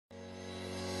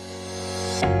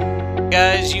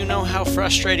Guys, you know how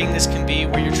frustrating this can be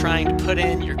where you're trying to put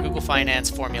in your Google Finance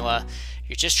formula.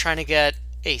 You're just trying to get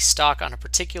a stock on a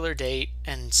particular date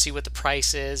and see what the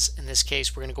price is. In this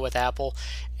case, we're going to go with Apple.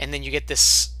 And then you get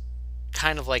this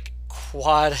kind of like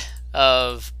quad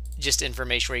of just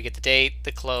information where you get the date,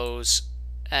 the close,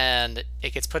 and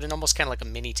it gets put in almost kind of like a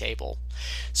mini table.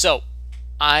 So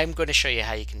I'm going to show you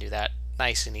how you can do that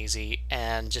nice and easy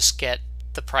and just get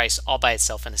the price all by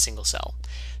itself in a single cell.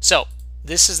 So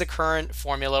this is the current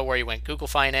formula where you went Google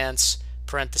Finance,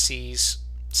 parentheses,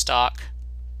 stock,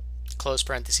 close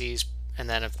parentheses, and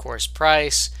then of course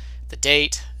price, the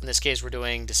date. In this case we're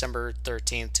doing December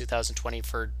 13th, 2020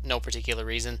 for no particular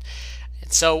reason.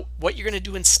 And so what you're going to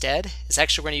do instead is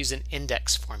actually we're going to use an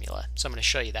index formula. So I'm going to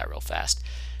show you that real fast.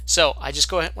 So I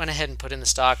just went ahead and put in the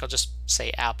stock. I'll just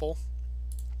say Apple.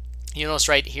 You notice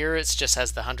right here it just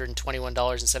has the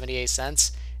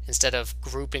 $121.78. Instead of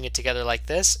grouping it together like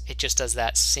this, it just does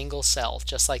that single cell,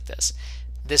 just like this.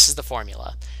 This is the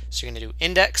formula. So you're going to do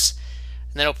index,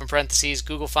 and then open parentheses,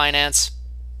 Google Finance,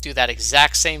 do that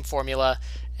exact same formula,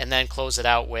 and then close it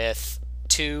out with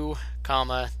 2,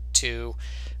 2,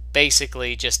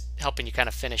 basically just helping you kind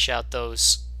of finish out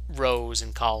those rows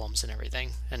and columns and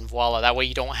everything. And voila, that way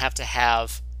you don't have to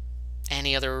have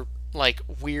any other like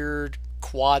weird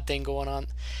quad thing going on.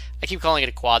 I keep calling it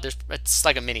a quad. It's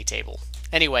like a mini table.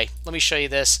 Anyway, let me show you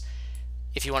this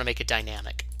if you want to make it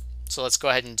dynamic. So let's go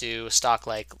ahead and do a stock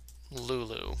like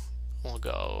Lulu. We'll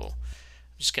go,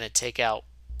 I'm just going to take out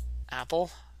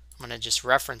Apple. I'm going to just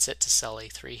reference it to cell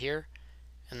A3 here,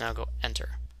 and then I'll go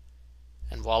enter.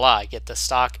 And voila, I get the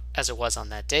stock as it was on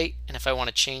that date. And if I want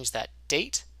to change that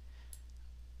date,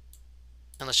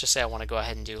 and let's just say I want to go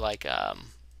ahead and do like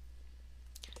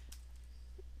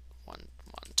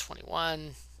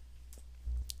 121,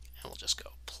 and we'll just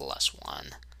go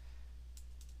 +1,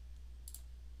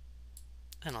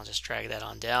 and I'll just drag that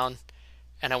on down,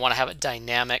 and I want to have a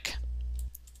dynamic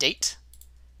date.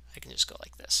 I can just go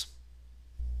like this.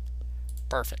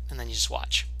 Perfect. And then you just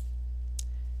watch.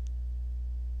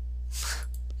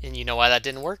 And you know why that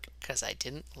didn't work? Because I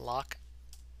didn't lock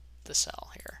the cell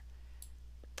here.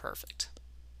 Perfect.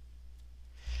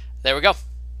 There we go.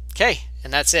 Okay,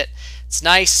 and that's it. It's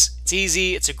nice, it's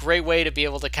easy, it's a great way to be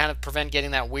able to kind of prevent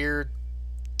getting that weird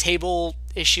table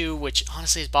issue, which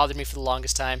honestly has bothered me for the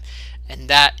longest time, and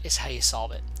that is how you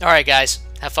solve it. Alright guys,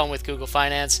 have fun with Google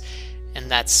Finance,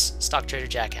 and that's Stock Trader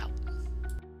Jack out.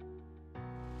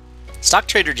 Stock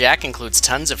Trader Jack includes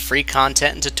tons of free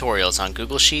content and tutorials on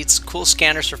Google Sheets, cool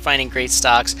scanners for finding great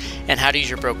stocks, and how to use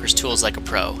your broker's tools like a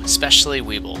pro, especially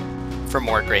Webull. For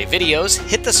more great videos,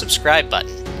 hit the subscribe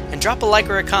button and drop a like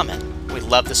or a comment. We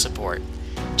love the support.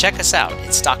 Check us out at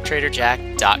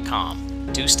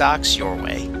StockTraderJack.com. Do stocks your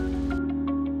way.